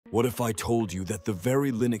What if I told you that the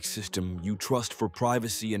very Linux system you trust for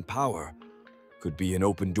privacy and power could be an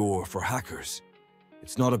open door for hackers?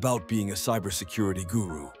 It's not about being a cybersecurity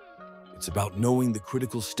guru. It's about knowing the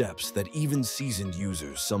critical steps that even seasoned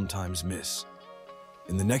users sometimes miss.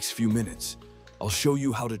 In the next few minutes, I'll show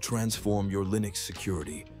you how to transform your Linux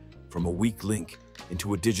security from a weak link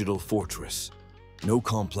into a digital fortress. No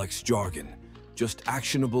complex jargon, just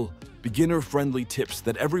actionable, beginner-friendly tips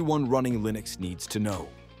that everyone running Linux needs to know.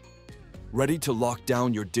 Ready to lock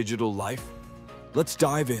down your digital life? Let's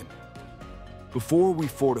dive in. Before we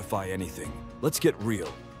fortify anything, let's get real.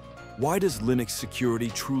 Why does Linux security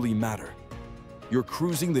truly matter? You're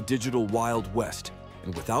cruising the digital Wild West,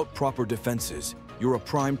 and without proper defenses, you're a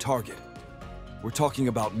prime target. We're talking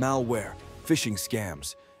about malware, phishing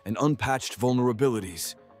scams, and unpatched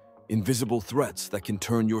vulnerabilities. Invisible threats that can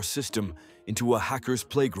turn your system into a hacker's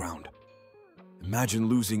playground. Imagine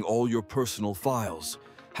losing all your personal files,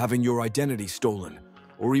 having your identity stolen,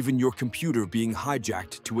 or even your computer being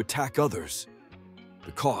hijacked to attack others.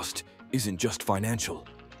 The cost isn't just financial,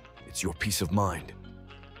 it's your peace of mind.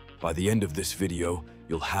 By the end of this video,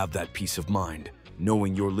 you'll have that peace of mind,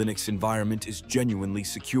 knowing your Linux environment is genuinely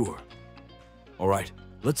secure. Alright,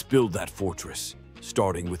 let's build that fortress,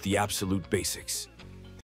 starting with the absolute basics.